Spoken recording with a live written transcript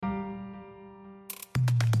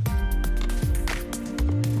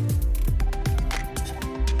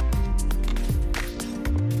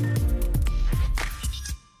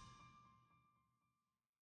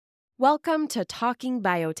Welcome to Talking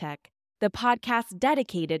Biotech, the podcast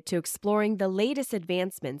dedicated to exploring the latest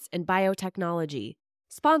advancements in biotechnology,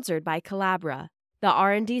 sponsored by Collabra, the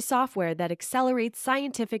R&D software that accelerates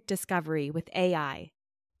scientific discovery with AI.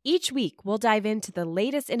 Each week, we'll dive into the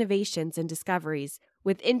latest innovations and discoveries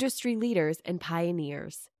with industry leaders and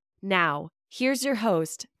pioneers. Now, here's your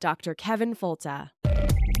host, Dr. Kevin Folta.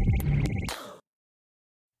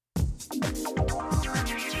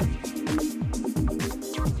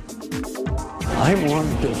 I want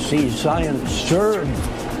to see science serve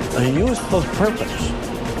a useful purpose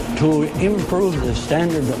to improve the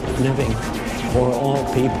standard of living for all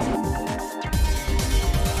people.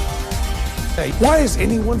 Why is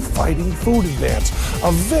anyone fighting food advance?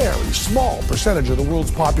 A very small percentage of the world's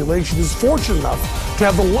population is fortunate enough to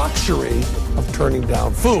have the luxury of turning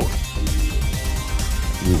down food.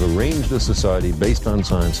 We've arranged a society based on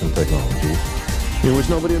science and technology in which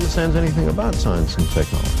nobody understands anything about science and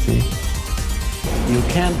technology. You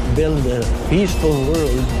can't build a peaceful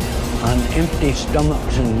world on empty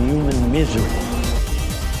stomachs and human misery.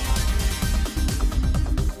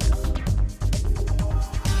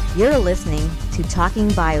 You're listening to Talking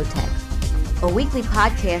Biotech, a weekly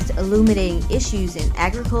podcast illuminating issues in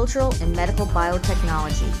agricultural and medical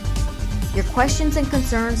biotechnology. Your questions and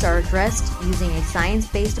concerns are addressed using a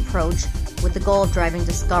science-based approach with the goal of driving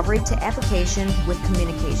discovery to application with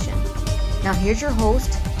communication. Now here's your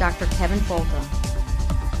host, Dr. Kevin Folta.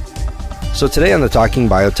 So today on the Talking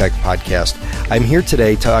Biotech podcast, I'm here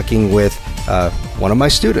today talking with one of my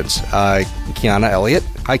students, Kiana Elliott.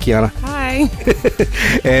 Hi, Kiana. Hi.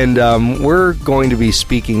 And we're going to be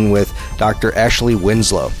speaking with Dr. Ashley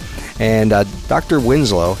Winslow. And Dr.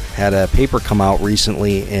 Winslow had a paper come out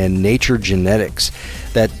recently in Nature Genetics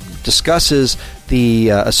that discusses the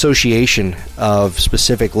association of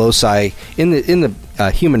specific loci in the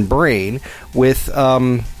human brain with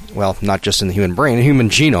well, not just in the human brain, a human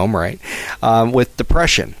genome, right, with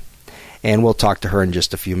depression. And we'll talk to her in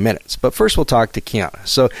just a few minutes. But first we'll talk to Kiana.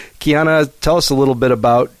 So, Kiana, tell us a little bit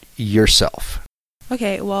about yourself.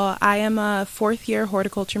 Okay, well, I am a fourth-year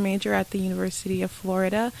horticulture major at the University of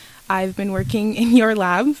Florida. I've been working in your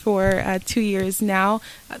lab for 2 years now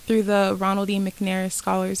through the Ronald E. McNair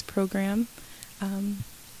Scholars Program.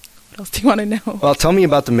 What else do you want to know? Well, tell me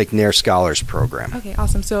about the McNair Scholars Program. Okay,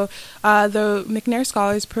 awesome. So the McNair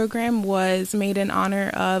Scholars Program was made in honor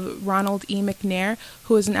of Ronald E. McNair,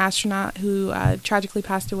 who was an astronaut who tragically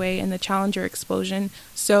passed away in the Challenger explosion.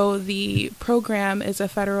 So the program is a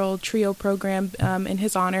federal TRIO program in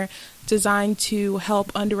his honor, designed to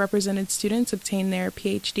help underrepresented students obtain their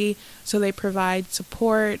PhD. So they provide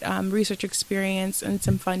support, research experience, and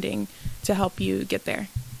some funding to help you get there.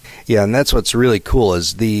 Yeah, and that's what's really cool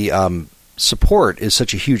is the support is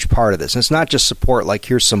such a huge part of this. And it's not just support like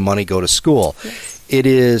here's some money, go to school. Yes. It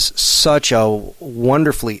is such a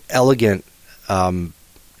wonderfully elegant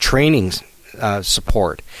training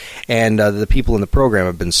support. And the people in the program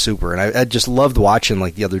have been super. And I just loved watching,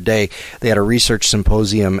 like the other day, they had a research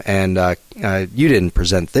symposium, and you didn't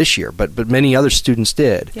present this year, but many other students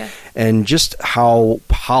did. Yeah. And just how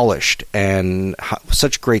polished and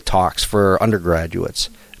such great talks for undergraduates.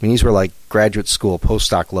 I mean, these were like graduate school,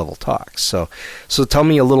 postdoc level talks. So tell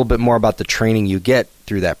me a little bit more about the training you get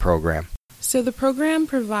through that program. So the program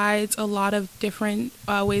provides a lot of different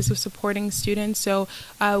ways of supporting students. So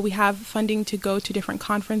we have funding to go to different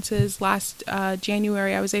conferences. Last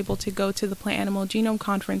January, I was able to go to the Plant Animal Genome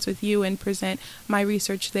Conference with you and present my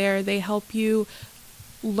research there. They help you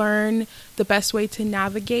learn the best way to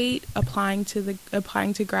navigate applying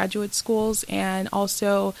to graduate schools, and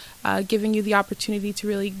also giving you the opportunity to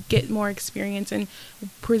really get more experience in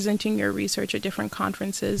presenting your research at different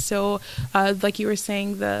conferences. So like you were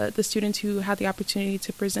saying, the students who had the opportunity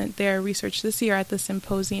to present their research this year at the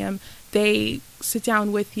symposium, they sit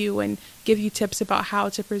down with you and give you tips about how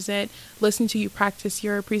to present, listen to you practice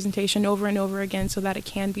your presentation over and over again so that it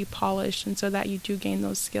can be polished and so that you do gain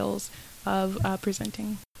those skills of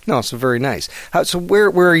presenting. No, so very nice. So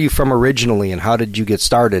where are you from originally, and how did you get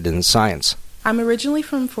started in science? I'm originally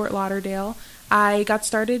from Fort Lauderdale. I got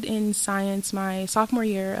started in science my sophomore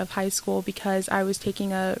year of high school because I was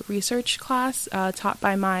taking a research class taught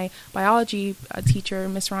by my biology teacher,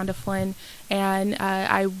 Miss Rhonda Flynn, and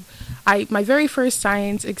my very first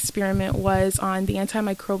science experiment was on the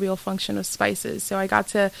antimicrobial function of spices. So I got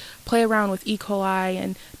to play around with E. coli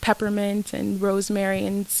and peppermint and rosemary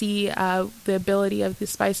and see the ability of the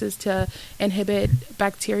spices to inhibit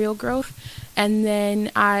bacterial growth. And then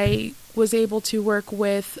I was able to work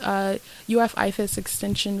with UF IFAS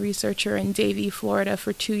extension researcher in Davie, Florida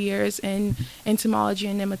for 2 years in entomology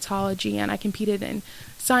and nematology, and I competed in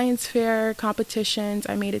science fair competitions.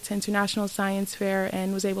 I made it to International Science Fair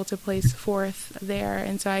and was able to place 4th there.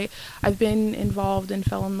 And so I've been involved and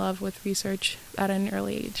fell in love with research at an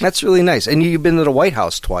early age. That's really nice. And you've been to the White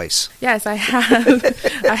House twice. Yes, I have.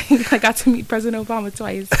 I got to meet President Obama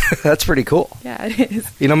twice. That's pretty cool. Yeah, it is.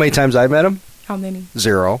 You know how many times I met him? How many?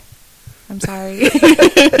 0. I'm sorry.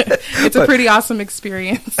 It's a pretty awesome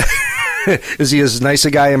experience. Is he as nice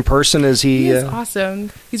a guy in person as he... He is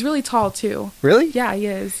awesome. He's really tall, too. Really? Yeah, he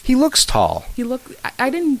is. He looks tall.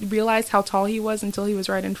 I didn't realize how tall he was until he was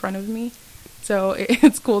right in front of me. So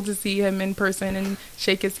it's cool to see him in person and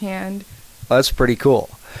shake his hand. Well, that's pretty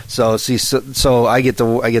cool. So I get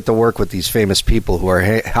to work with these famous people who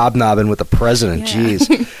are hobnobbing with the president. Yeah.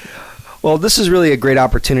 Jeez. Well, this is really a great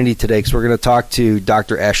opportunity today because we're going to talk to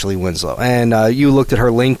Dr. Ashley Winslow. And you looked at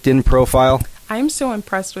her LinkedIn profile. I'm so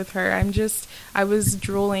impressed with her. I was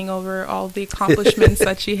drooling over all the accomplishments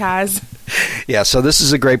that she has. Yeah, so this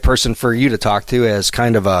is a great person for you to talk to as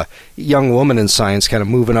kind of a young woman in science, kind of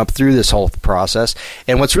moving up through this whole process.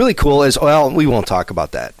 And what's really cool is, well, we won't talk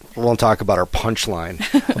about that. We won't talk about our punchline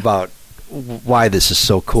about why this is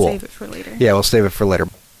so cool. Save it for later. Yeah, we'll save it for later.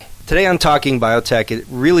 Today on Talking Biotech, it's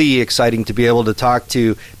really exciting to be able to talk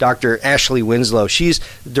to Dr. Ashley Winslow. She's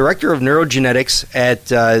Director of Neurogenetics at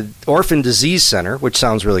Orphan Disease Center, which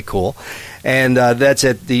sounds really cool, and that's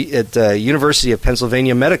at the University of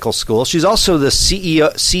Pennsylvania Medical School. She's also the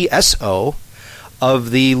CSO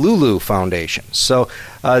of the Lulu Foundation. So,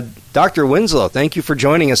 Dr. Winslow, thank you for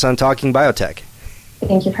joining us on Talking Biotech.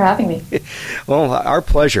 Thank you for having me. Well, our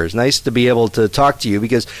pleasure. It's nice to be able to talk to you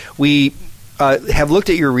because we have looked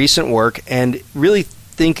at your recent work and really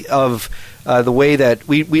think of the way that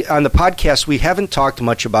we on the podcast, we haven't talked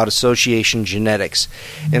much about association genetics.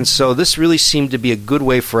 And so this really seemed to be a good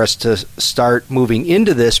way for us to start moving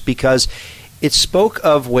into this because it spoke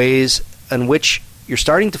of ways in which you're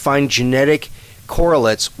starting to find genetic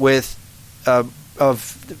correlates with of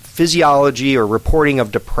physiology or reporting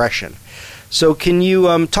of depression. So can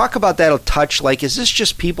you talk about that a touch? Like, is this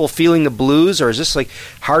just people feeling the blues, or is this like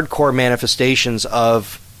hardcore manifestations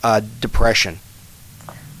of depression?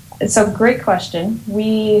 So, great question.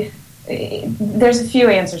 There's a few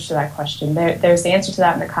answers to that question. There's the answer to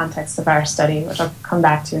that in the context of our study, which I'll come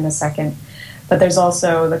back to in a second. But there's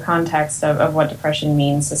also the context of what depression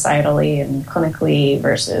means societally and clinically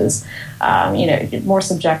versus, more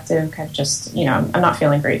subjective, kind of just, I'm not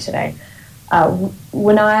feeling great today.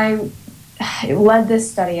 When I led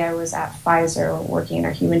this study, I was at Pfizer working in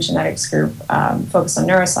our human genetics group focused on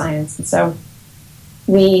neuroscience. And so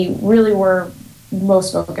we really were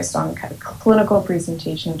most focused on kind of clinical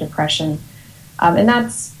presentation of depression. And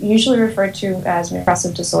that's usually referred to as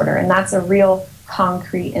depressive disorder. And that's a real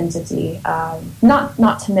concrete entity,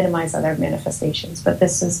 not to minimize other manifestations, but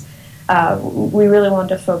this is, we really wanted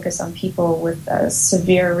to focus on people with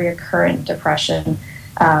severe recurrent depression,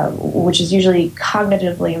 which is usually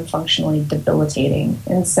cognitively and functionally debilitating.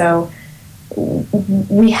 And so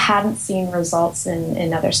we hadn't seen results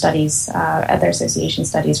in other studies, other association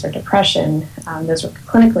studies for depression. Those were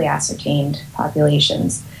clinically ascertained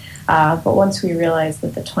populations. But once we realized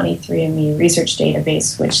that the 23andMe research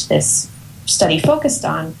database, which this study focused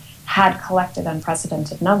on, had collected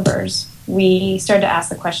unprecedented numbers, we started to ask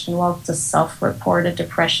the question, well, does self-reported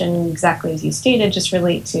depression, exactly as you stated, just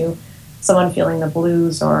relate to someone feeling the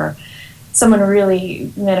blues or someone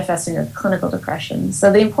really manifesting a clinical depression?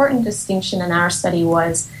 So the important distinction in our study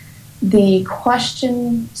was the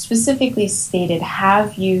question specifically stated,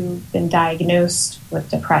 have you been diagnosed with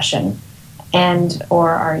depression and or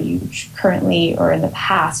are you currently or in the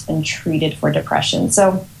past been treated for depression?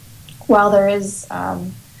 So while there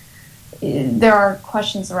are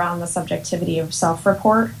questions around the subjectivity of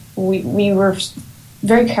self-report, we were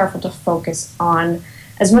very careful to focus on,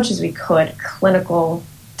 as much as we could, clinical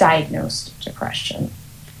diagnosed depression.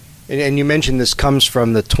 And you mentioned this comes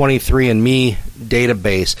from the 23andMe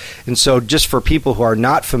database. And so just for people who are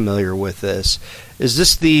not familiar with this, is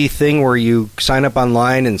this the thing where you sign up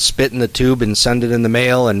online and spit in the tube and send it in the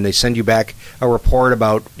mail and they send you back a report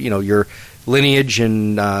about, your lineage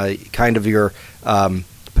and kind of your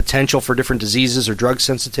potential for different diseases or drug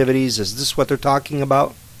sensitivities? Is this what they're talking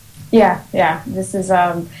about? Yeah. This is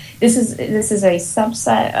a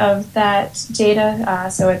subset of that data.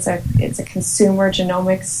 So it's a consumer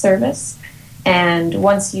genomics service, and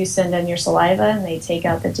once you send in your saliva and they take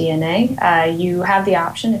out the DNA, you have the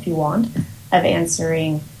option, if you want, of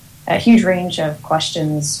answering a huge range of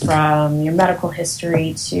questions from your medical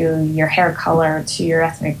history to your hair color to your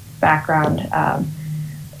ethnic background,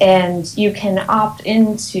 and you can opt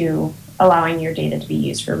into allowing your data to be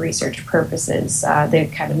used for research purposes. The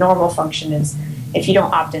kind of normal function is, if you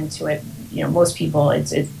don't opt into it, most people,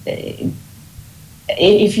 if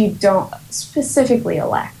you don't specifically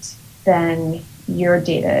elect, then your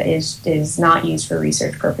data is not used for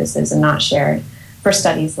research purposes and not shared for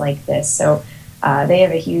studies like this. So they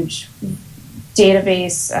have a huge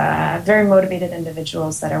database, very motivated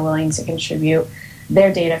individuals that are willing to contribute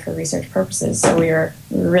their data for research purposes. So we were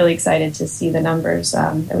really excited to see the numbers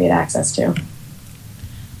that we had access to.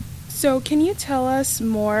 So can you tell us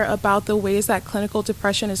more about the ways that clinical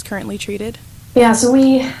depression is currently treated? Yeah, so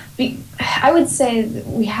I would say that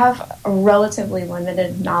we have a relatively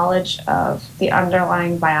limited knowledge of the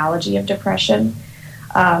underlying biology of depression.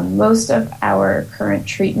 Most of our current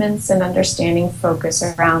treatments and understanding focus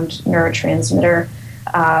around neurotransmitter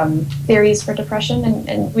theories for depression,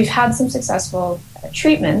 and we've had some successful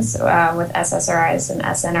treatments with SSRIs and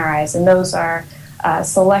SNRIs, and those are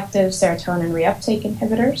selective serotonin reuptake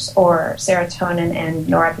inhibitors or serotonin and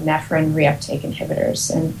norepinephrine reuptake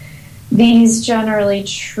inhibitors. And these generally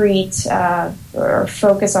treat or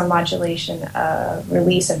focus on modulation of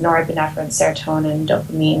release of norepinephrine, serotonin,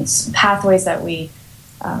 dopamine, pathways that we,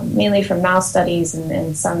 mainly from mouse studies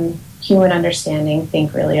and some human understanding,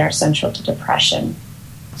 think really are central to depression.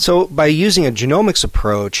 So by using a genomics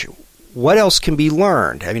approach, what else can be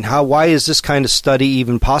learned? I mean, why is this kind of study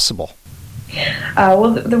even possible?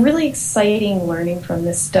 Well, the really exciting learning from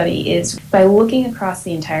this study is by looking across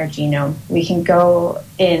the entire genome, we can go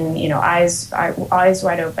in, eyes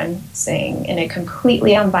wide open, saying in a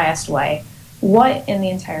completely unbiased way, what in the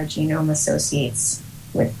entire genome associates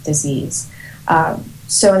with disease.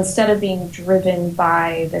 So instead of being driven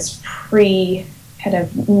by this kind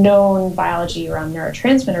of known biology around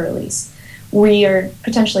neurotransmitter release, we are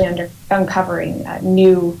potentially uncovering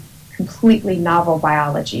new, completely novel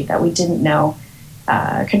biology that we didn't know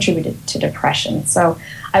contributed to depression. So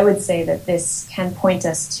I would say that this can point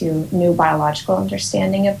us to new biological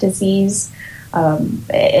understanding of disease,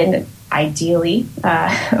 and ideally,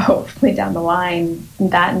 hopefully down the line,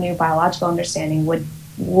 that new biological understanding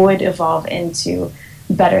would evolve into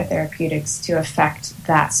better therapeutics to affect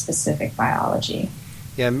that specific biology.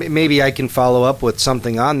 Yeah, maybe I can follow up with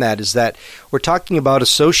something on that, is that we're talking about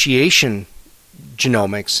association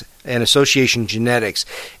genomics and association genetics.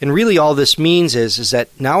 And really all this means is that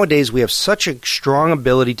nowadays we have such a strong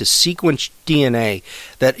ability to sequence DNA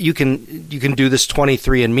that you can do this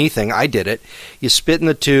 23andMe thing. I did it. You spit in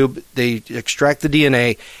the tube, they extract the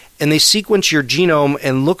DNA, and they sequence your genome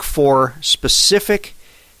and look for specific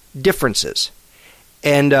differences.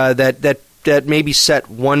 And that maybe set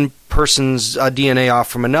one person's DNA off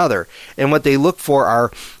from another. And what they look for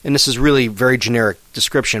are, and this is really very generic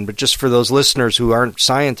description, but just for those listeners who aren't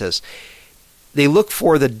scientists, they look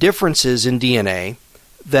for the differences in DNA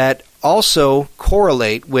that also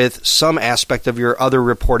correlate with some aspect of your other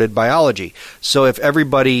reported biology. So if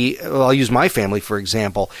everybody, I'll use my family for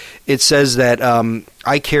example, it says that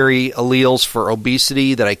I carry alleles for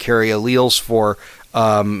obesity, that I carry alleles for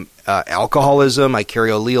alcoholism, I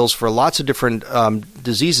carry alleles for lots of different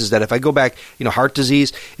diseases, that if I go back, heart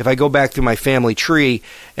disease, if I go back through my family tree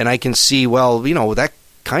and I can see, that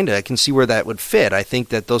I can see where that would fit. I think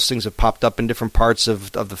that those things have popped up in different parts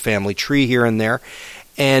of the family tree here and there.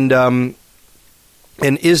 And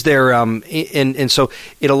is there, and so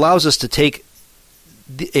it allows us to take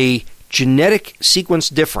a genetic sequence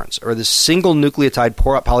difference, or the single nucleotide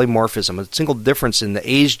polymorphism, a single difference in the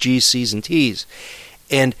A's, G's, C's, and T's,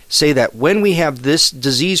 and say that when we have this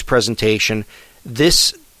disease presentation,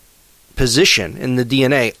 this position in the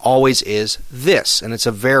DNA always is this, and it's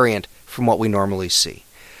a variant from what we normally see.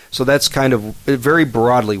 So that's kind of very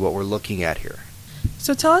broadly what we're looking at here.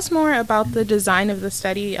 So tell us more about the design of the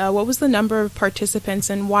study. What was the number of participants,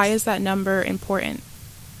 and why is that number important?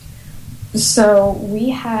 So we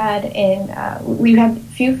had a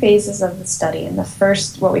few phases of the study. In the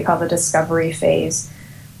first, what we call the discovery phase,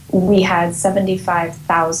 we had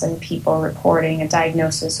 75,000 people reporting a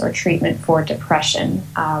diagnosis or treatment for depression.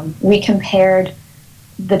 We compared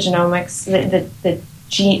the genomics,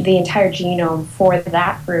 the entire genome for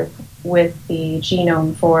that group with the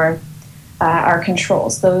genome for our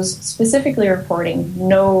controls, those specifically reporting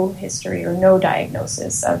no history or no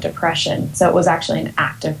diagnosis of depression. So it was actually an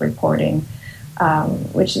active reporting,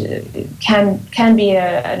 which can be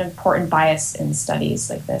an important bias in studies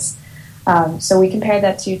like this. So we compared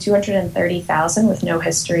that to 230,000 with no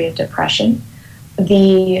history of depression.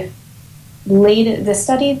 The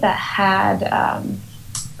study that had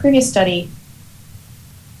previous study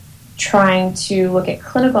trying to look at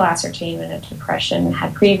clinical ascertainment of depression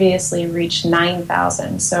had previously reached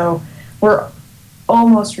 9,000. So we're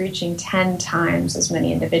almost reaching 10 times as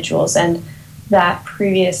many individuals. And that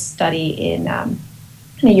previous study in a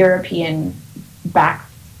European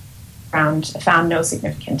background found no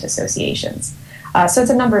significant associations. So it's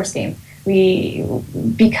a numbers game.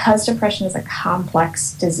 Because depression is a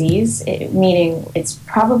complex disease, meaning it's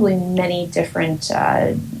probably many different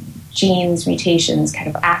genes, mutations kind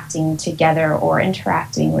of acting together or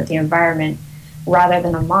interacting with the environment, rather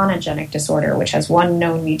than a monogenic disorder, which has one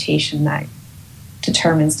known mutation that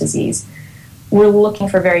determines disease. We're looking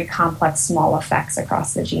for very complex, small effects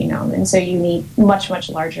across the genome. And so you need much, much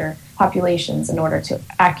larger populations in order to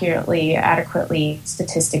adequately,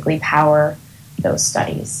 statistically power those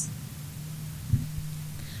studies.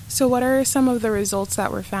 So what are some of the results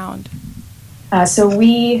that were found? So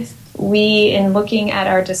we, in looking at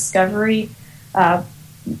our discovery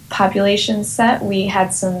population set, we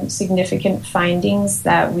had some significant findings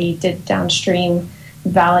that we did downstream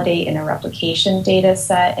validate in a replication data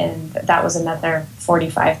set, and that was another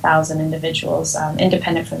 45,000 individuals,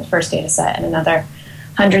 independent from the first data set, and another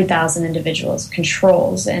 100,000 individuals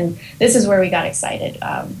controls. And this is where we got excited.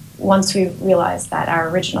 Once we realized that our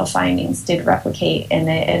original findings did replicate in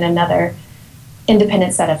another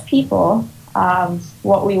independent set of people,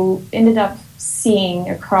 what we ended up seeing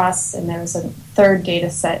across, and there was a third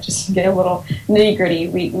data set, just to get a little nitty-gritty,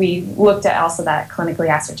 we looked at also that clinically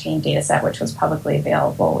ascertained data set, which was publicly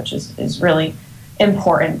available, which is really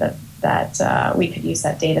important that we could use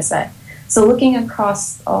that data set. So looking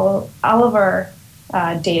across all of our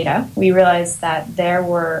data, we realized that there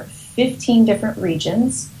were 15 different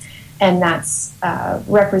regions, and that's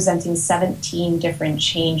representing 17 different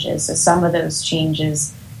changes. So some of those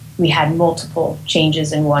changes, we had multiple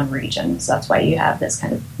changes in one region. So that's why you have this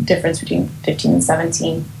kind of difference between 15 and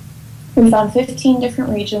 17. We found 15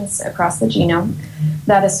 different regions across the genome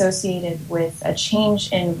that associated with a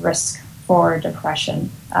change in risk for depression.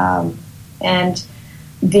 And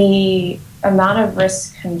the amount of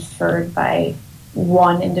risk conferred by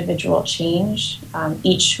one individual change,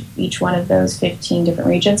 each one of those 15 different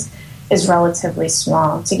regions, is relatively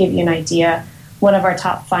small. To give you an idea, one of our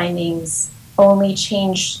top findings only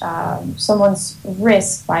changed someone's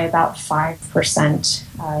risk by about 5%.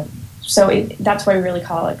 So that's why we really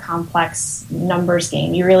call it a complex numbers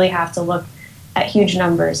game. You really have to look at huge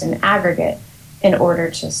numbers in aggregate in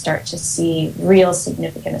order to start to see real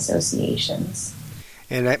significant associations.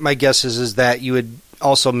 And my guess is that you would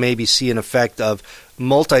also maybe see an effect of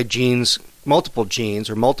multiple genes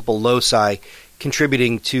or multiple loci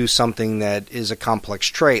contributing to something that is a complex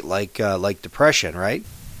trait like depression, right?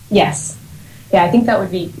 Yes. Yeah, I think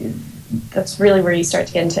that's really where you start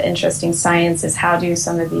to get into interesting science, is how do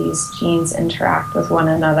some of these genes interact with one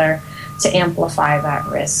another to amplify that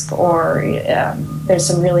risk. Or there's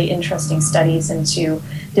some really interesting studies into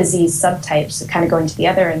disease subtypes, kind of going to the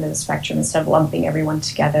other end of the spectrum. Instead of lumping everyone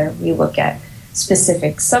together, we look at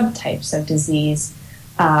specific subtypes of disease.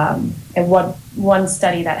 And one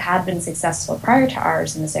study that had been successful prior to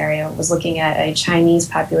ours in this area was looking at a Chinese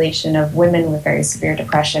population of women with very severe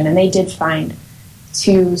depression, and they did find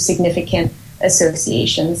two significant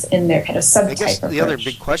associations in their kind of subtype I guess approach. The other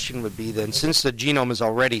big question would be then, since the genome is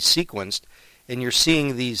already sequenced and you're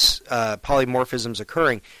seeing these polymorphisms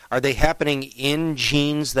occurring, are they happening in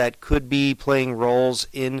genes that could be playing roles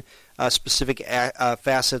in specific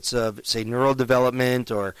facets of, say, neural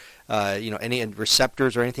development or any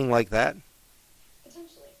receptors or anything like that?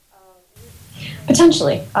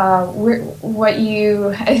 Potentially. What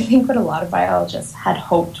a lot of biologists had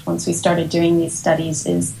hoped once we started doing these studies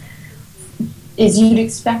is you'd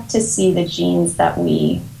expect to see the genes that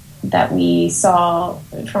we saw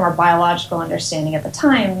from our biological understanding at the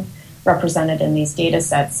time represented in these data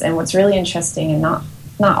sets. And what's really interesting, and not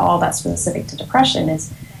all that specific to depression,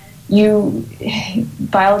 is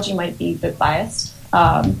biology might be a bit biased.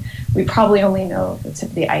 We probably only know the tip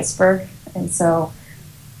of the iceberg, and so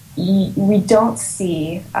we don't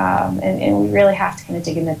see, and we really have to kind of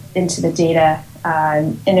dig into the data,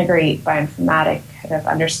 integrate bioinformatic kind of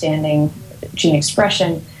understanding gene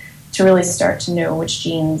expression to really start to know which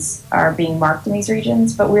genes are being marked in these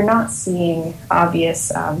regions. But we're not seeing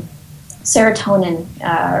obvious serotonin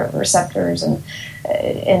receptors and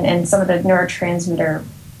some of the neurotransmitter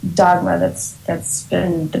dogma that's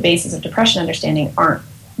been the basis of depression understanding aren't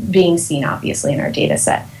being seen obviously in our data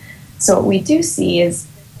set. So what we do see is,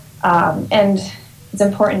 and it's an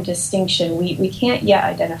important distinction, we can't yet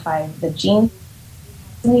identify the genes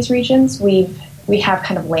in these regions. We have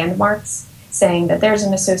kind of landmarks saying that there's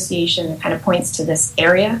an association that kind of points to this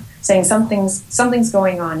area, saying something's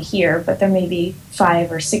going on here, but there may be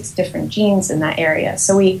 5 or 6 different genes in that area.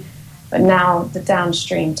 But now the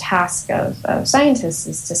downstream task of scientists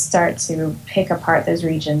is to start to pick apart those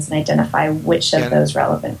regions and identify which of those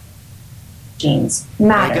relevant genes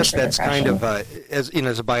matter. I guess for that's depression. kind of,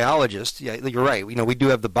 as a biologist, yeah, you're right. We do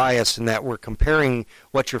have the bias in that we're comparing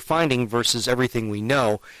what you're finding versus everything we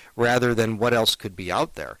know rather than what else could be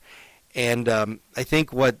out there. And I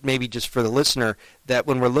think what maybe just for the listener, that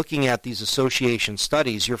when we're looking at these association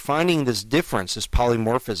studies, you're finding this difference, this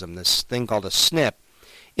polymorphism, this thing called a SNP,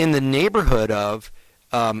 in the neighborhood of,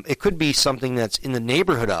 it could be something that's in the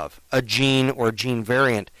neighborhood of a gene or gene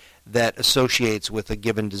variant that associates with a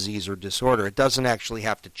given disease or disorder. It doesn't actually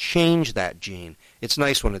have to change that gene. It's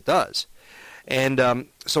nice when it does. And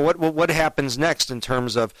so what happens next in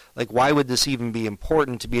terms of, like, why would this even be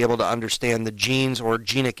important to be able to understand the genes or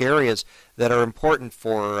genic areas that are important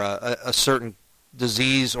for a certain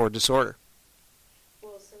disease or disorder?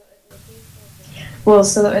 Well,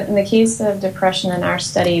 so in the case of depression in our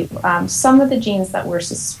study, some of the genes that we're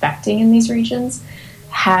suspecting in these regions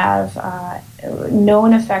have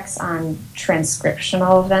known effects on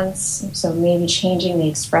transcriptional events, so maybe changing the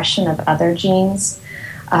expression of other genes.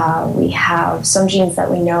 We have some genes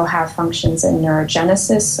that we know have functions in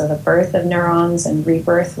neurogenesis, so the birth of neurons and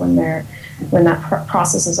rebirth when that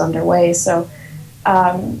process is underway. So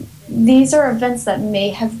these are events that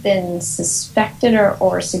may have been suspected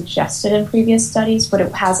or suggested in previous studies, but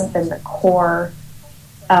it hasn't been the core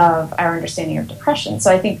of our understanding of depression. So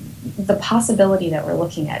I think the possibility that we're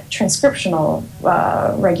looking at transcriptional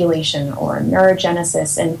regulation or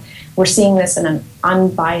neurogenesis, and we're seeing this in an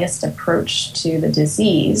unbiased approach to the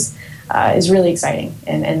disease, is really exciting.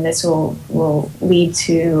 And this will lead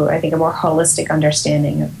to, I think, a more holistic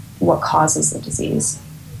understanding of what causes the disease.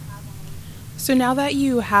 So now that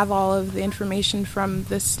you have all of the information from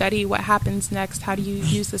this study, what happens next? How do you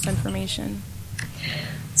use this information?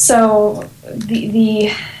 So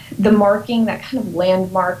the marking, that kind of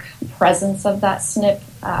landmark presence of that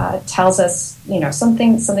SNP tells us,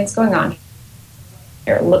 something's going on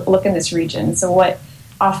here. Look in this region. So what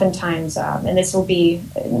oftentimes, and this will be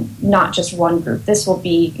not just one group, this will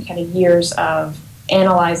be kind of years of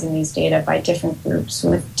analyzing these data by different groups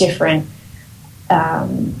with different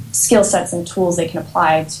skill sets and tools they can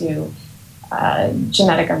apply to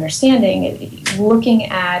genetic understanding, looking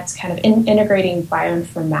at kind of integrating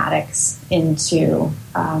bioinformatics into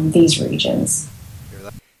these regions.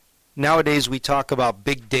 Nowadays we talk about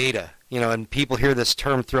big data, and people hear this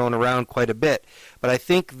term thrown around quite a bit, but I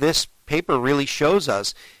think this paper really shows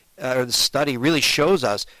us, or the study really shows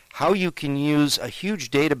us, how you can use a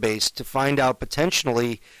huge database to find out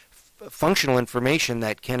potentially functional information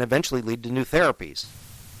that can eventually lead to new therapies.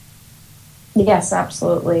 Yes,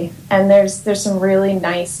 absolutely. And there's some really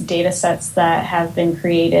nice data sets that have been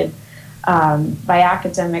created by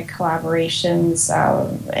academic collaborations,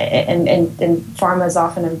 and pharma is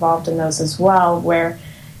often involved in those as well, where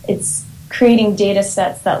it's creating data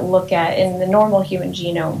sets that look at, in the normal human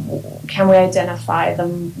genome, can we identify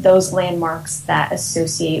those landmarks that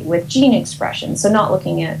associate with gene expression? So not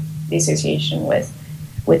looking at the association with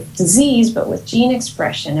disease, but with gene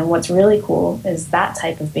expression. And what's really cool is that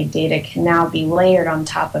type of big data can now be layered on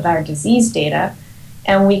top of our disease data,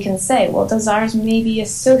 and we can say, well, does ours maybe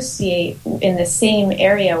associate in the same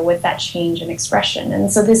area with that change in expression?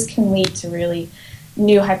 And so this can lead to really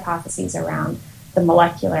new hypotheses around the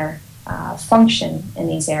molecular function in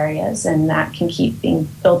these areas, and that can keep being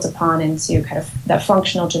built upon into kind of that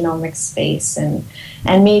functional genomics space, and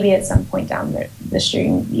maybe at some point down the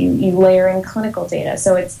stream you layer in clinical data.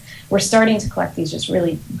 So we're starting to collect these just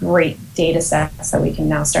really great data sets that we can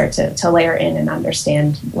now start to layer in and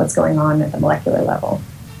understand what's going on at the molecular level.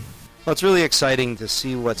 Well, it's really exciting to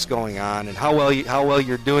see what's going on and how well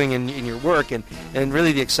you're doing in your work, and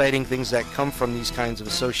really the exciting things that come from these kinds of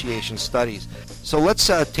association studies. So let's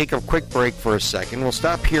take a quick break for a second. We'll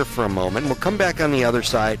stop here for a moment. We'll come back on the other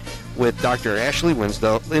side with Dr. Ashley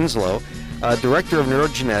Winslow, Director of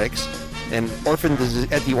Neurogenetics and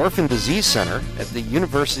at the Orphan Disease Center at the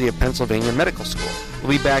University of Pennsylvania Medical School.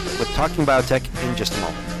 We'll be back with Talking Biotech in just a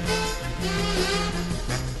moment.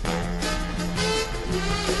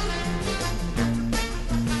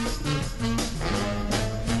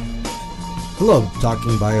 Hello,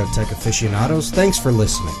 Talking Biotech aficionados. Thanks for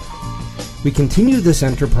listening. We continue this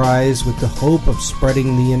enterprise with the hope of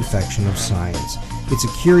spreading the infection of science. It's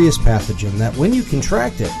a curious pathogen that, when you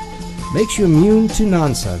contract it, makes you immune to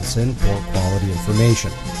nonsense and poor quality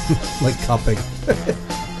information. Like cupping.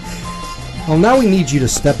 Well, now we need you to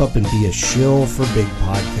step up and be a shill for big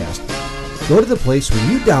podcasting. Go to the place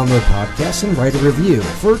where you download podcasts and write a review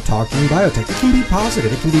for Talking Biotech. It can be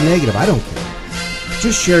positive, it can be negative, I don't care.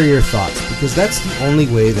 Just share your thoughts, because that's the only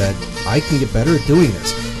way that I can get better at doing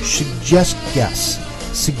this. Suggest guests.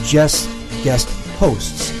 Suggest guest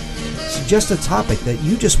hosts. Suggest a topic that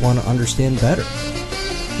you just want to understand better.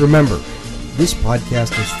 Remember, this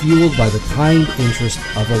podcast is fueled by the kind interest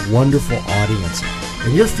of a wonderful audience,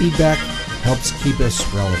 and your feedback helps keep us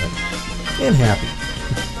relevant and happy.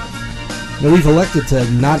 Now, we've elected to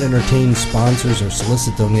not entertain sponsors or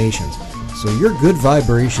solicit donations, so your good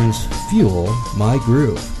vibrations fuel my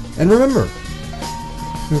groove. And remember,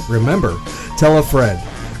 tell a friend,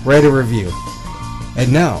 write a review.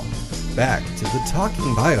 And now, back to the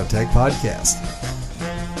Talking Biotech podcast.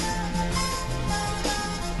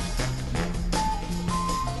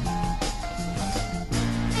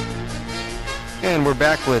 And we're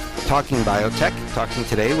back with Talking Biotech, talking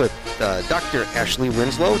today with Dr. Ashley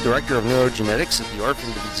Winslow, Director of Neurogenetics at the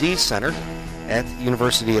Orphan Disease Center at the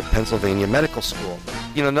University of Pennsylvania Medical School.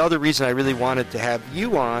 You know, another reason I really wanted to have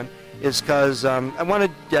you on is because I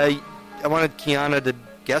wanted Kiana to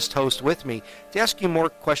guest host with me to ask you more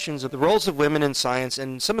questions of the roles of women in science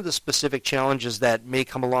and some of the specific challenges that may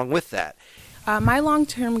come along with that. My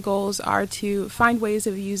long-term goals are to find ways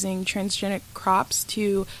of using transgenic crops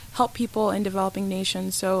to help people in developing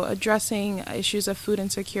nations, so addressing issues of food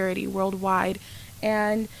insecurity worldwide.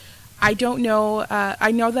 And I don't know,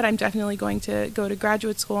 I know that I'm definitely going to go to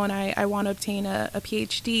graduate school and I want to obtain a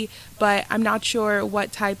PhD, but I'm not sure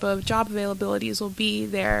what type of job availabilities will be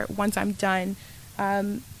there once I'm done.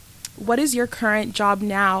 What is your current job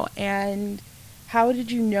now, and how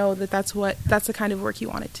did you know that that's the kind of work you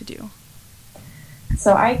wanted to do?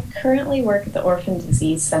 So I currently work at the Orphan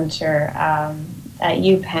Disease Center at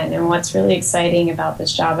UPenn, and what's really exciting about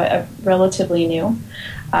this job, I'm relatively new.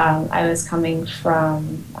 I was coming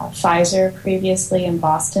from Pfizer previously in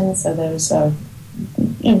Boston, so there was a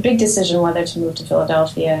big decision whether to move to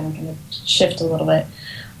Philadelphia and kind of shift a little bit.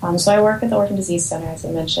 So I work at the Orphan Disease Center, as I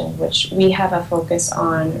mentioned, which we have a focus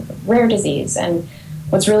on rare disease. And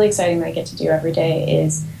what's really exciting that I get to do every day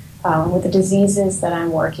is with the diseases that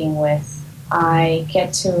I'm working with, I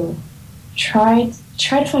get to try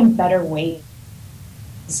to find better ways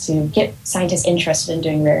to get scientists interested in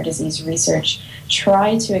doing rare disease research,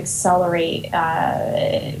 try to accelerate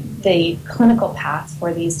the clinical path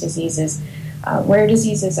for these diseases. Rare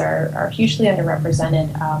diseases are hugely underrepresented,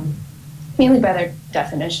 mainly by their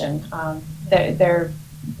definition. They're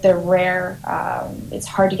rare. It's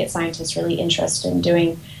hard to get scientists really interested in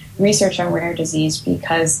doing research on rare disease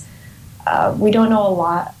because we don't know a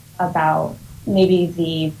lot about maybe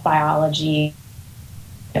the biology.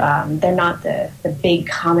 They're not the big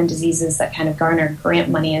common diseases that kind of garner grant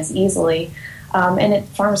money as easily. And at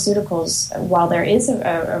pharmaceuticals, while there is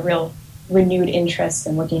a real renewed interest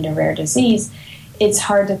in looking into rare disease, it's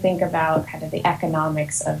hard to think about kind of the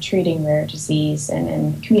economics of treating rare disease, and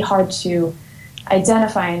it can be hard to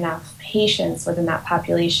identify enough patients within that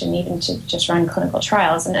population even to just run clinical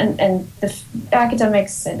trials. And the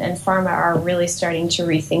academics and pharma are really starting to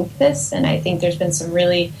rethink this, and I think there's been some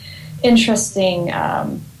really interesting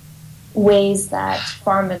ways that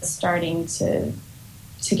pharma is starting to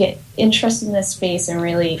get interested in this space and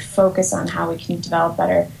really focus on how we can develop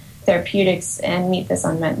better therapeutics and meet this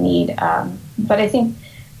unmet need. But I think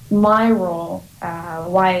my role,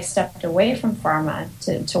 why I stepped away from pharma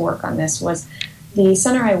to work on this, was the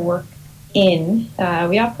center I work in.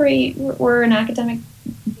 We're an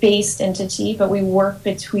academic-based entity, but we work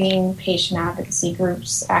between patient advocacy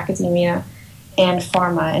groups, academia, and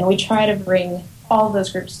pharma, and we try to bring all of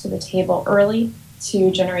those groups to the table early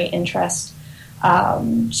to generate interest,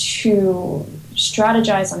 to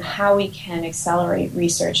strategize on how we can accelerate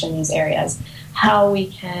research in these areas, how we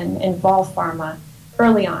can involve pharma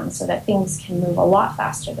early on so that things can move a lot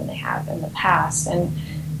faster than they have in the past. And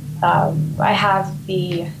I have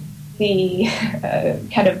the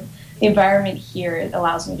kind of the environment here. It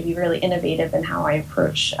allows me to be really innovative in how I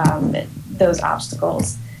approach those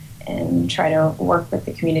obstacles and try to work with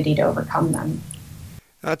the community to overcome them.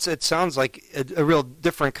 It sounds like a real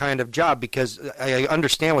different kind of job, because I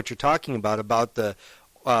understand what you're talking about the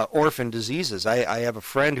orphan diseases. I have a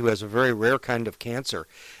friend who has a very rare kind of cancer,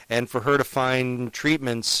 and for her to find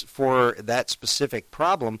treatments for that specific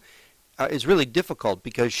problem is really difficult,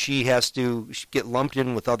 because she has to get lumped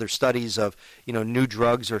in with other studies of new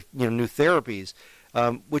drugs or new therapies,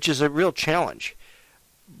 which is a real challenge.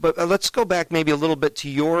 But let's go back maybe a little bit to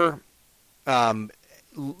your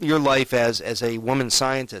life as a woman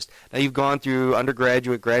scientist. Now, you've gone through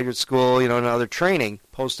undergraduate, graduate school, and other training,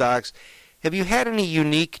 postdocs. Have you had any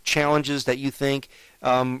unique challenges that you think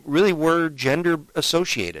really were gender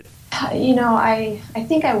associated? I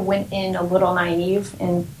think I went in a little naive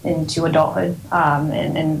into adulthood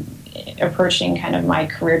and approaching kind of my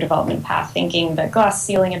career development path, thinking the glass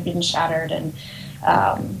ceiling had been shattered, and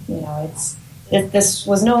this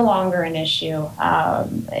was no longer an issue,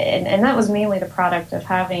 and that was mainly the product of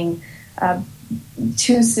having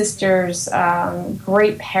two sisters,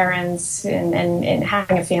 great parents, and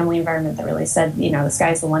having a family environment that really said, the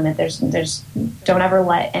sky's the limit. There's don't ever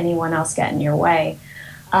let anyone else get in your way.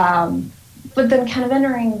 But then kind of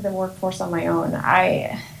entering the workforce on my own,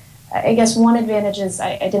 I guess one advantage is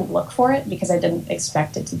I didn't look for it because I didn't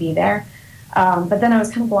expect it to be there. But then I was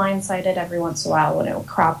kind of blindsided every once in a while when it would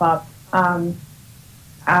crop up.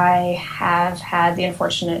 I have had the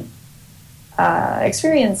unfortunate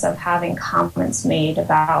experience of having comments made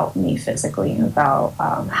about me physically, about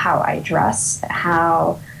how I dress,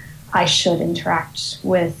 how I should interact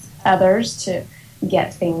with others to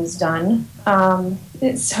get things done. So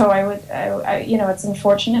it's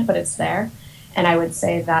unfortunate, but it's there. And I would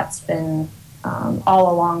say that's been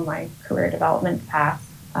all along my career development path.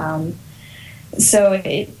 So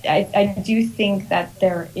I do think that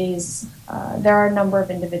there are a number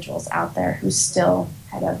of individuals out there who still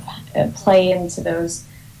kind of play into those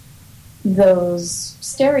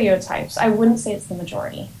stereotypes. I wouldn't say it's the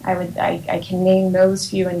majority. I can name those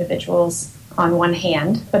few individuals on one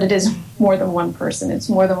hand, but it is more than one person. It's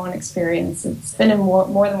more than one experience. It's been in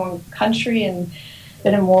more than one country and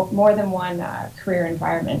been in more than one career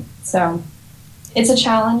environment. So it's a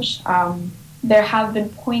challenge. There have been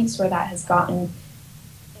points where that has gotten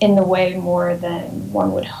in the way more than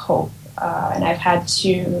one would hope. And I've had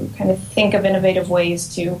to kind of think of innovative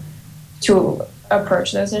ways to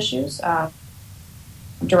approach those issues,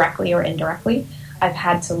 directly or indirectly. I've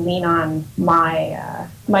had to lean on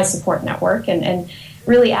my support network and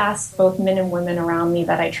really ask both men and women around me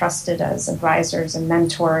that I trusted as advisors and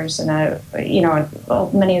mentors, and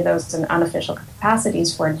many of those in unofficial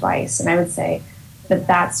capacities for advice. And I would say that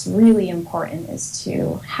that's really important, is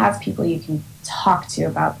to have people you can talk to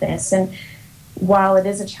about this. And while it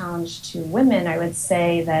is a challenge to women, I would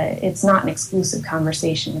say that it's not an exclusive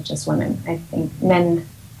conversation with just women. I think men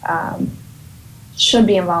should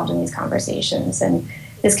be involved in these conversations, and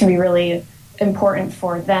this can be really important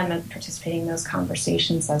for them in participating in those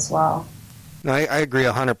conversations as well. No, I agree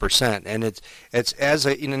 100%, and it's as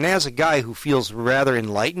a guy who feels rather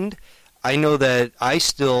enlightened, I know that I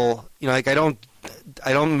still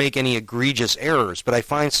I don't make any egregious errors, but I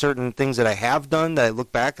find certain things that I have done that I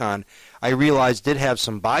look back on, I realize did have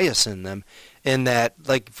some bias in them. In that,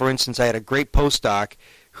 like, for instance, I had a great postdoc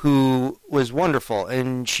who was wonderful,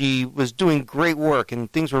 and she was doing great work,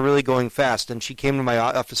 and things were really going fast. And she came to my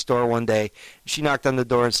office door one day. She knocked on the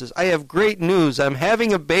door and says, "I have great news. I'm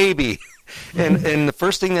having a baby." and the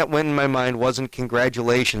first thing that went in my mind wasn't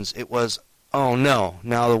congratulations. It was, oh no,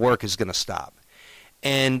 now the work is going to stop.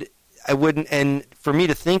 And for me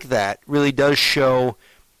to think that really does show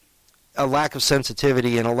a lack of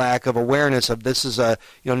sensitivity and a lack of awareness of this is a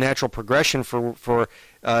natural progression for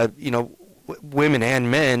women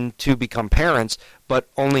and men to become parents, but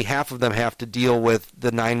only half of them have to deal with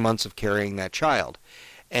the 9 months of carrying that child.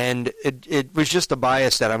 And it was just a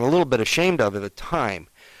bias that I'm a little bit ashamed of at the time.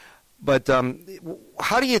 But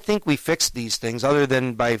how do you think we fix these things other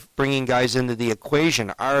than by bringing guys into the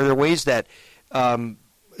equation? Are there ways that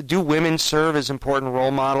do women serve as important role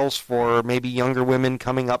models for maybe younger women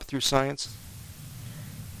coming up through science?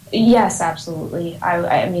 Yes, absolutely.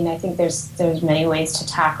 I mean, I think there's many ways to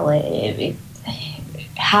tackle it.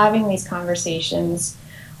 Having these conversations,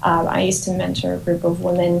 I used to mentor a group of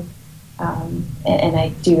women, and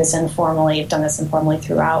I do this informally. I've done this informally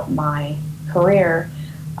throughout my career,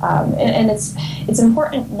 and it's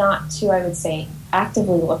important not to, I would say,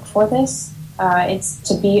 actively look for this. It's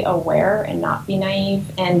to be aware and not be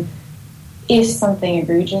naive. And if something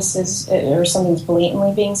egregious is, or something's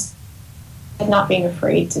blatantly being said, not being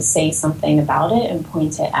afraid to say something about it and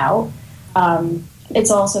point it out.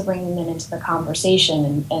 It's also bringing them into the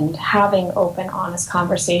conversation and having open, honest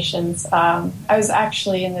conversations. I was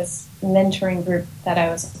actually in this mentoring group that I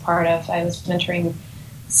was a part of. I was mentoring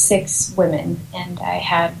 6 women, and I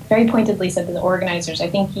had very pointedly said to the organizers, I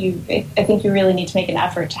think you really need to make an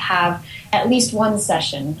effort to have at least one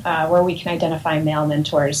session where we can identify male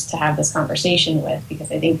mentors to have this conversation with, because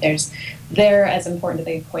I think they're as important to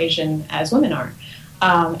the equation as women are.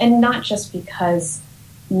 And not just because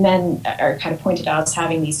men are kind of pointed out as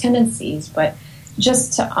having these tendencies, but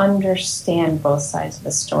just to understand both sides of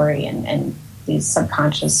the story and these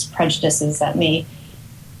subconscious prejudices that may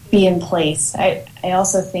be in place. I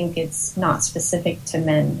also think it's not specific to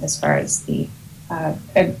men as far as the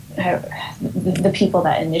the people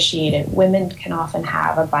that initiate it. Women can often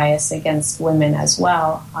have a bias against women as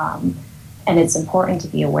well, and it's important to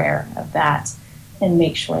be aware of that and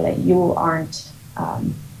make sure that you aren't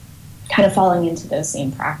kind of falling into those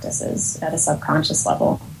same practices at a subconscious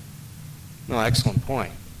level. No, excellent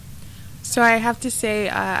point. So I have to say,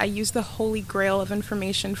 I use the holy grail of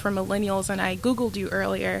information for millennials, and I Googled you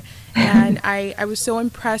earlier, and I was so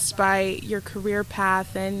impressed by your career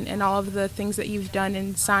path and all of the things that you've done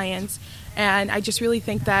in science. And I just really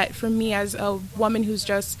think that for me, as a woman who's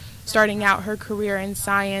just starting out her career in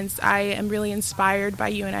science, I am really inspired by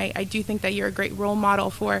you, and I do think that you're a great role model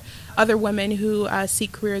for other women who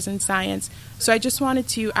seek careers in science. So I just wanted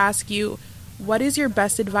to ask you, what is your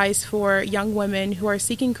best advice for young women who are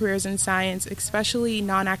seeking careers in science, especially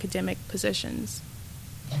non-academic positions?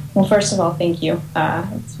 Well, first of all, thank you.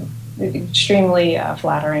 It's extremely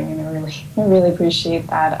flattering, and I really appreciate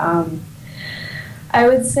that. I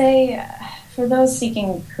would say for those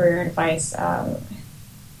seeking career advice,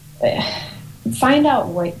 find out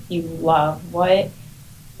what you love, what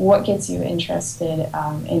gets you interested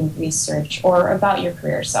in research or about your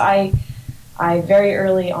career. So I very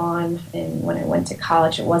early on, when I went to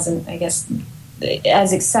college, it wasn't, I guess,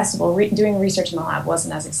 as accessible. Doing research in the lab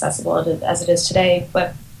wasn't as accessible as it is today,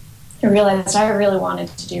 but I realized I really wanted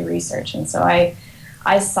to do research, and so I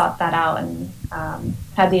sought that out and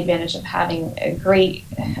had the advantage of having a great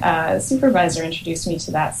supervisor introduce me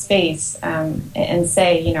to that space and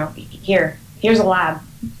say, here's a lab,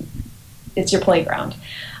 it's your playground.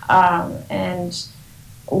 And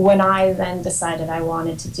when I then decided I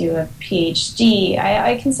wanted to do a PhD,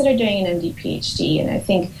 I considered doing an MD PhD, and I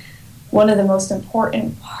think one of the most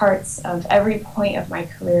important parts of every point of my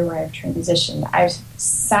career where I've transitioned, I've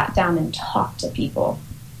sat down and talked to people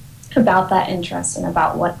about that interest and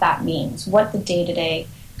about what that means, what the day-to-day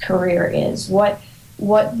career is, what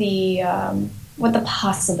the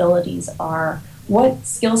possibilities are, what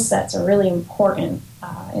skill sets are really important.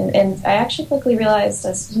 And I actually quickly realized,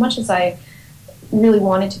 as much as I really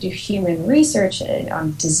wanted to do human research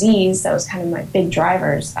on disease, that was kind of my big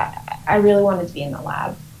drivers, I really wanted to be in the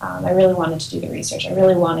lab. I really wanted to do the research. I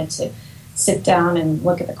really wanted to sit down and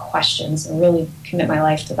look at the questions and really commit my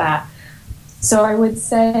life to that. So I would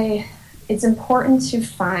say it's important to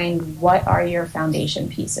find what are your foundation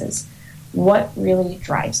pieces, what really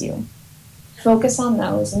drives you. Focus on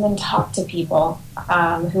those and then talk to people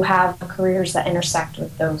who have careers that intersect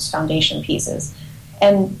with those foundation pieces.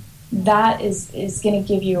 And that is going to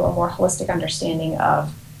give you a more holistic understanding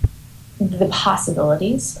of the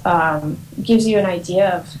possibilities. Gives you an idea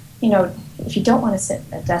of, if you don't want to sit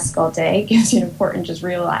at a desk all day, it gives you an important just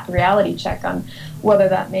reality check on whether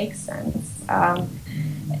that makes sense. And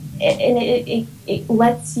it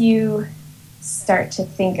lets you start to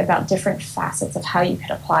think about different facets of how you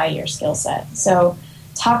could apply your skill set. So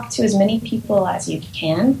talk to as many people as you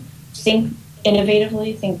can. Think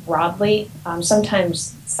innovatively, think broadly.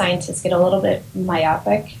 Sometimes scientists get a little bit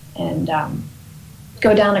myopic and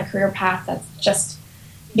go down a career path that's just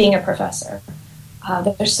being a professor.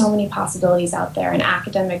 There's so many possibilities out there, and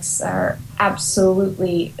academics are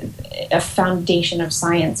absolutely a foundation of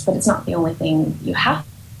science, but it's not the only thing you have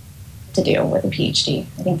to do with a PhD.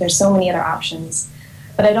 I think there's so many other options.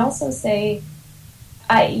 But I'd also say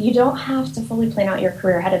you don't have to fully plan out your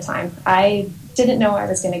career ahead of time. I didn't know I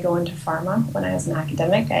was going to go into pharma when I was an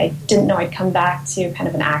academic. I didn't know I'd come back to kind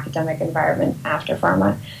of an academic environment after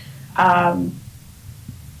pharma.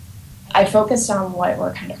 I focused on what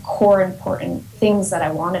were kind of core important things that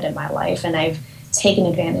I wanted in my life, and I've taken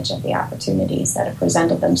advantage of the opportunities that have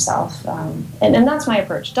presented themselves. And that's my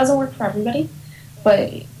approach. It doesn't work for everybody,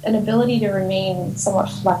 but an ability to remain somewhat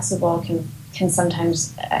flexible can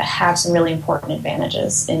sometimes have some really important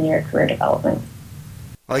advantages in your career development.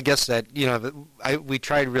 Well, I guess that, we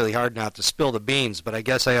tried really hard not to spill the beans, but I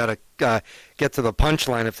guess I ought to get to the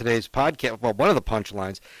punchline of today's podcast. Well, one of the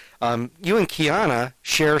punchlines. You and Kiana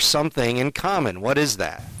share something in common. What is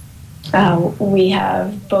that? We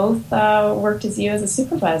have both worked as you as a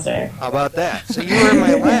supervisor. How about that? So you were in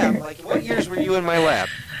my lab. What years were you in my lab?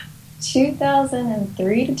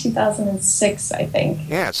 2003 to 2006, I think.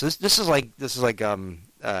 Yeah, so this is like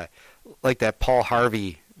that Paul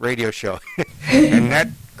Harvey radio show. And that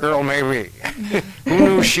girl maybe. Who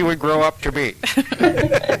knew she would grow up to be?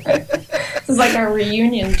 This is like our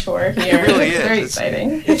reunion tour here. It really is. Very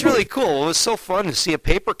exciting. It's really cool. It was so fun to see a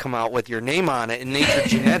paper come out with your name on it in Nature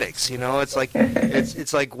Genetics.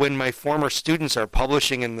 It's like when my former students are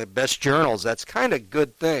publishing in the best journals. That's kind of a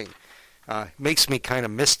good thing. Makes me kind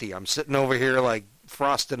of misty. I'm sitting over here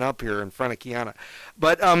frosting up here in front of Kiana.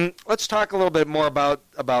 But let's talk a little bit more about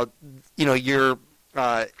your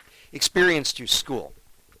experience through school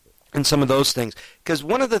and some of those things. Because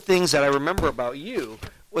one of the things that I remember about you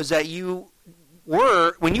was that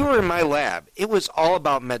when you were in my lab, it was all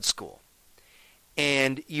about med school.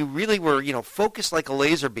 And you really were, focused like a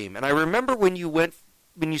laser beam. And I remember when you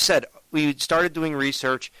said we started doing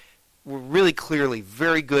research, were really clearly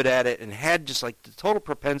very good at it and had just like the total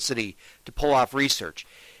propensity to pull off research.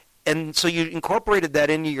 And so you incorporated that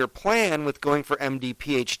into your plan with going for MD,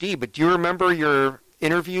 PhD. But do you remember your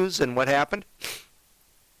interviews and what happened?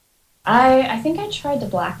 I think I tried to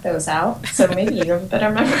black those out, so maybe you have a better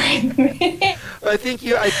memory than me.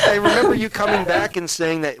 I remember you coming back and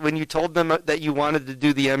saying that when you told them that you wanted to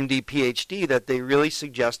do the MD, PhD, that they really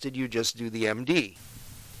suggested you just do the MD.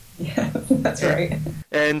 Yeah, that's right.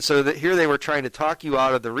 And so here they were trying to talk you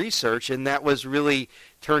out of the research, and that was really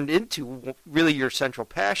turned into really your central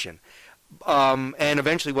passion, and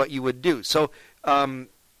eventually what you would do. So and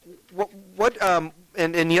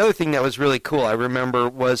the other thing that was really cool, I remember,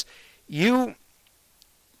 was you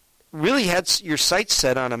really had your sights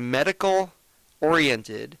set on a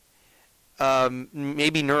medical-oriented,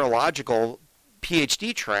 maybe neurological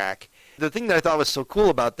PhD track. The thing that I thought was so cool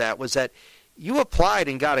about that was that you applied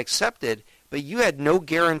and got accepted, but you had no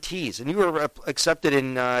guarantees. And you were accepted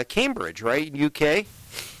in Cambridge, right, in UK?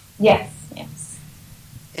 Yes.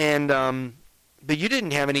 And but you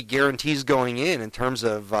didn't have any guarantees going in terms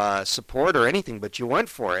of support or anything, but you went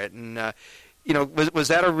for it. And was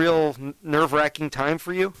that a real nerve-wracking time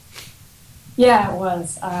for you? Yeah, it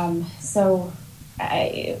was.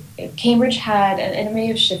 Cambridge had, and it may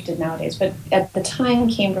have shifted nowadays, but at the time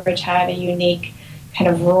Cambridge had a unique kind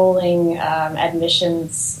of rolling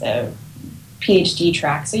admissions PhD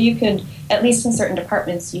track. So you could, at least in certain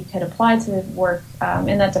departments, you could apply to work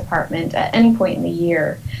in that department at any point in the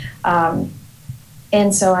year.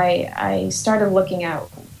 And so I started looking at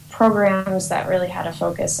programs that really had a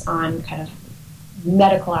focus on kind of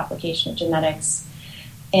medical application of genetics.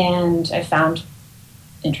 And I found,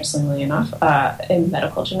 interestingly enough, a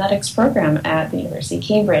medical genetics program at the University of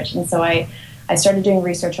Cambridge. And so I started doing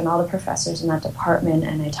research on all the professors in that department,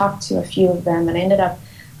 and I talked to a few of them, and I ended up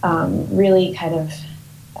really kind of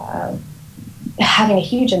having a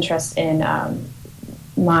huge interest in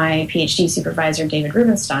my PhD supervisor, David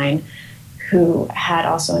Rubenstein, who had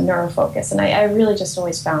also a neurofocus. And I really just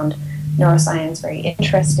always found neuroscience very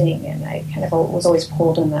interesting, and I kind of was always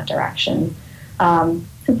pulled in that direction.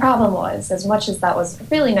 The problem was, as much as that was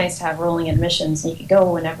really nice to have rolling admissions and you could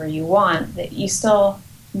go whenever you want, that you still,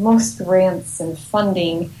 most grants and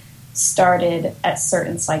funding started at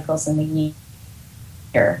certain cycles in the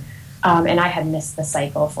year. And I had missed the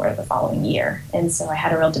cycle for the following year. And so I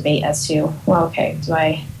had a real debate as to, well, okay, do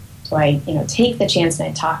I take the chance? And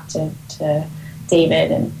I talked to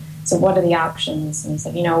David, and so what are the options? And he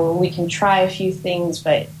said, we can try a few things,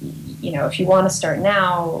 but, if you want to start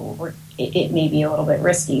now, it may be a little bit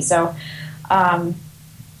risky. So we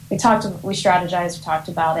strategized, we talked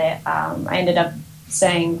about it. I ended up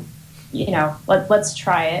saying, let's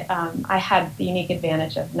try it. I had the unique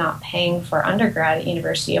advantage of not paying for undergrad at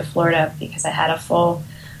University of Florida because I had a full,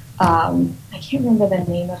 I can't remember the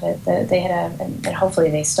name of it. They had and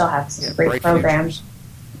hopefully they still have some great programs,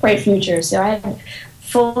 Bright Futures. So I had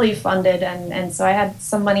fully funded, and so I had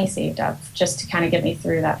some money saved up just to kind of get me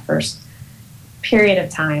through that first period of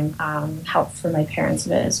time, help for my parents a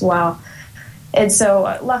bit as well. And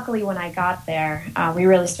so luckily when I got there, we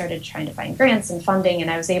really started trying to find grants and funding, and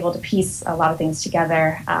I was able to piece a lot of things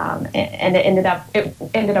together, and it ended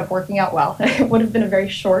up working out well. It would have been a very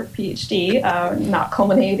short PhD, not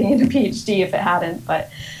culminating in a PhD if it hadn't, but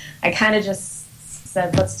I kind of just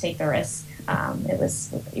said, let's take the risk. It was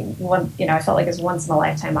one, I felt like it was once in a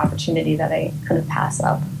lifetime opportunity that I couldn't pass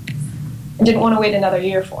up. I didn't want to wait another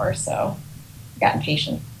year for, so I got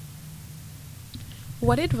impatient.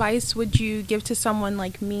 What advice would you give to someone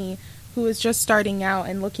like me who is just starting out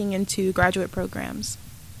and looking into graduate programs?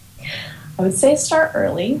 I would say start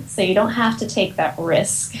early, so you don't have to take that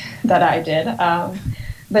risk that I did.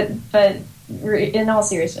 But in all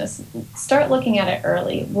seriousness, start looking at it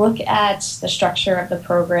early. Look at the structure of the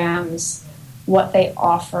programs, what they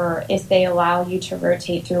offer, if they allow you to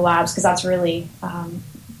rotate through labs, because that's really,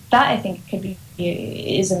 that I think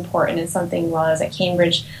is important, and something while I was at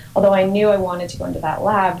Cambridge, although I knew I wanted to go into that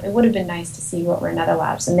lab, it would have been nice to see what were in other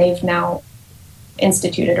labs, and they've now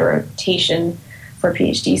instituted a rotation for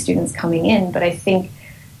PhD students coming in, but I think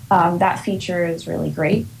that feature is really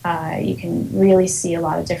great. You can really see a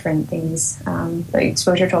lot of different things,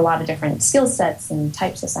 exposure to a lot of different skill sets and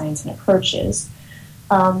types of science and approaches.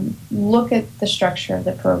 look at the structure of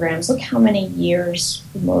the programs. Look how many years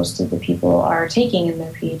most of the people are taking in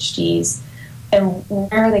their PhDs, and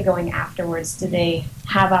where are they going afterwards? Do they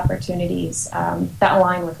have opportunities that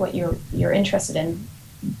align with what you're interested in?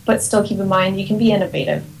 But still keep in mind, you can be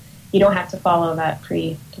innovative. You don't have to follow that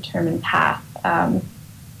predetermined path.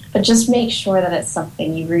 But just make sure that it's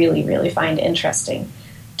something you really, really find interesting.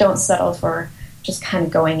 Don't settle for just kind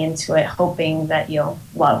of going into it hoping that you'll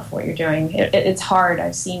love what you're doing. It's hard.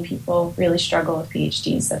 I've seen people really struggle with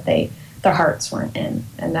PhDs that their hearts weren't in.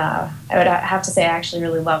 And I would have to say I actually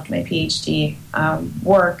really loved my PhD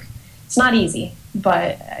work. It's not easy,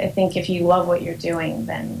 but I think if you love what you're doing,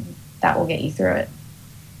 then that will get you through it.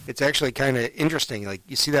 It's actually kind of interesting. Like,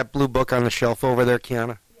 you see that blue book on the shelf over there,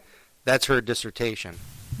 Kiana? That's her dissertation.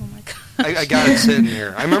 Oh my God! I got it sitting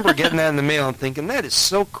here. I remember getting that in the mail and thinking, that is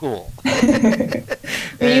so cool. Well,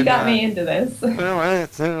 you got me into this.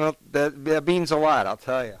 Well, that means a lot, I'll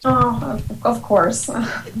tell you. Oh, of course.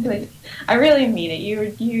 I really mean it.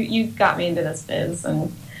 You got me into this biz,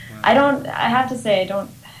 and I have to say,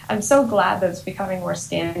 I'm so glad that it's becoming more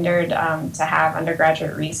standard to have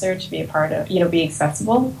undergraduate research be a part of, be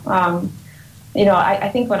accessible. I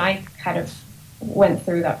think when I kind of went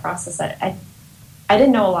through that process, I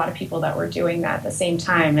didn't know a lot of people that were doing that at the same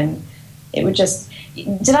time, and it would just...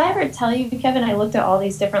 Did I ever tell you, Kevin, I looked at all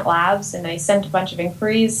these different labs and I sent a bunch of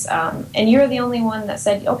inquiries, and you're the only one that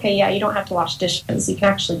said, okay, yeah, you don't have to wash dishes, you can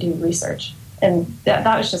actually do research. And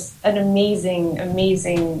that was just an amazing,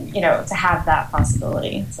 to have that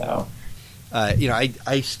possibility. So,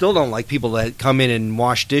 I still don't like people that come in and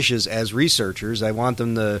wash dishes as researchers. I want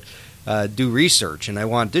them to do research, and I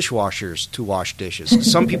want dishwashers to wash dishes.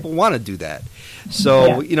 Some people want to do that.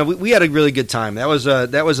 So, yeah. We had a really good time. It was a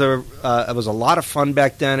lot of fun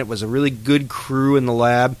back then. It was a really good crew in the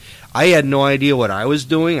lab. I had no idea what I was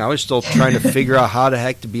doing. I was still trying to figure out how the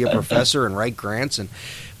heck to be a professor and write grants.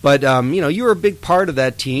 But you were a big part of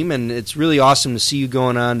that team, and it's really awesome to see you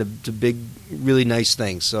going on to big, really nice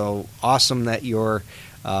things. So awesome that you're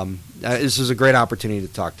this is a great opportunity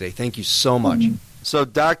to talk today. Thank you so much. Mm-hmm. So,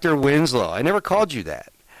 Dr. Winslow, I never called you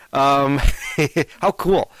that. How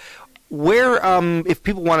cool. Where, if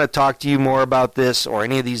people want to talk to you more about this or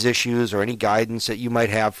any of these issues or any guidance that you might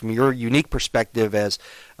have from your unique perspective as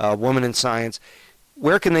a woman in science,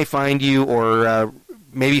 where can they find you or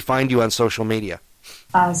maybe find you on social media?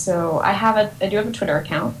 So I do have a Twitter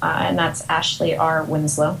account, and that's Ashley R.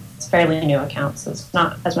 Winslow. It's a fairly new account, so it's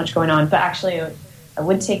not as much going on. But actually, I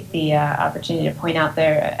would take the opportunity to point out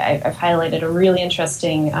there, I've highlighted a really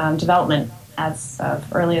interesting development as of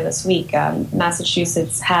earlier this week.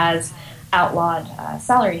 Massachusetts has outlawed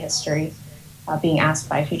salary history being asked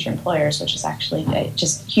by future employers, which is actually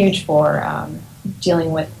just huge for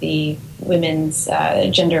dealing with the women's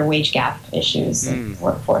gender wage gap issues in the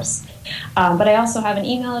workforce. But I also have an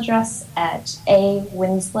email address at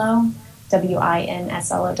awinslow,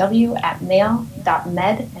 WINSLOW, at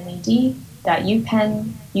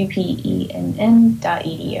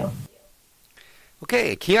mail.med.upenn.edu.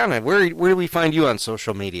 Okay, Kiana, where do we find you on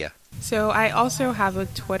social media? So I also have a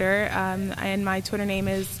Twitter, and my Twitter name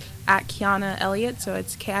is at Kiana Elliott, so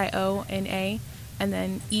it's KIONA, and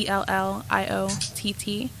then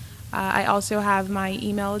ELLIOTT. I also have my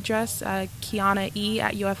email address,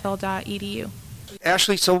 kianae@ufl.edu.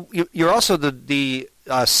 Ashley, so you're also the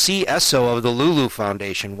CSO of the Lulu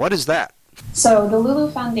Foundation. What is that? So the Lulu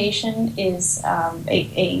Foundation is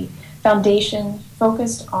a foundation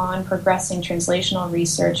focused on progressing translational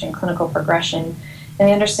research and clinical progression and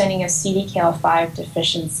the understanding of CDKL5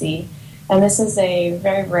 deficiency. And this is a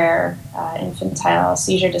very rare infantile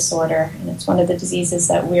seizure disorder, and it's one of the diseases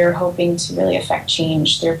that we're hoping to really affect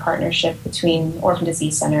change through a partnership between Orphan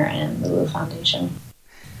Disease Center and the Lulu Foundation.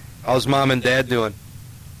 How's Mom and Dad doing?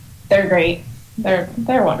 They're great.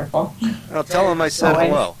 They're wonderful. I'll tell them I said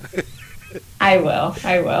hello. I will.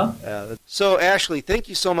 So, Ashley, thank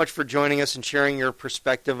you so much for joining us and sharing your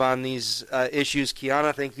perspective on these issues.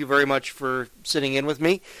 Kiana, thank you very much for sitting in with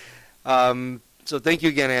me. So thank you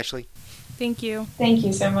again, Ashley. Thank you. Thank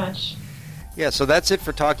you so much. Yeah, so that's it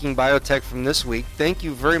for Talking Biotech from this week. Thank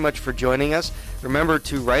you very much for joining us. Remember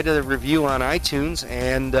to write a review on iTunes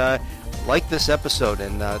and like this episode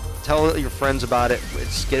and tell your friends about it.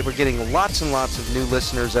 We're getting lots and lots of new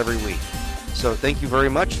listeners every week. So thank you very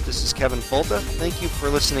much. This is Kevin Folta. Thank you for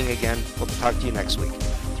listening again. We'll talk to you next week.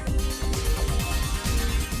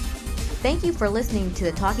 Thank you for listening to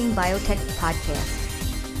the Talking Biotech podcast.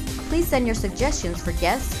 Please send your suggestions for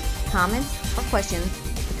guests, comments, or questions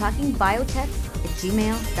to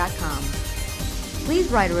talkingbiotech@gmail.com.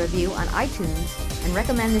 Please write a review on iTunes and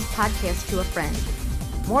recommend this podcast to a friend.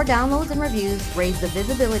 More downloads and reviews raise the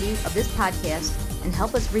visibility of this podcast and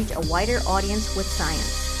help us reach a wider audience with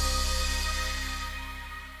science.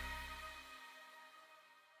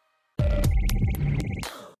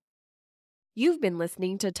 You've been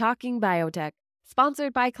listening to Talking Biotech,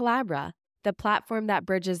 sponsored by Collabra, the platform that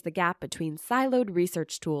bridges the gap between siloed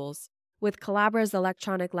research tools. With Collabra's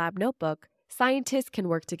electronic lab notebook, scientists can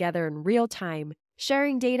work together in real time,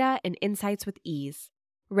 sharing data and insights with ease.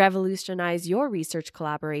 Revolutionize your research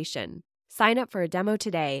collaboration. Sign up for a demo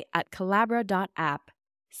today at collabra.app,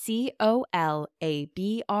 COLABRA.app.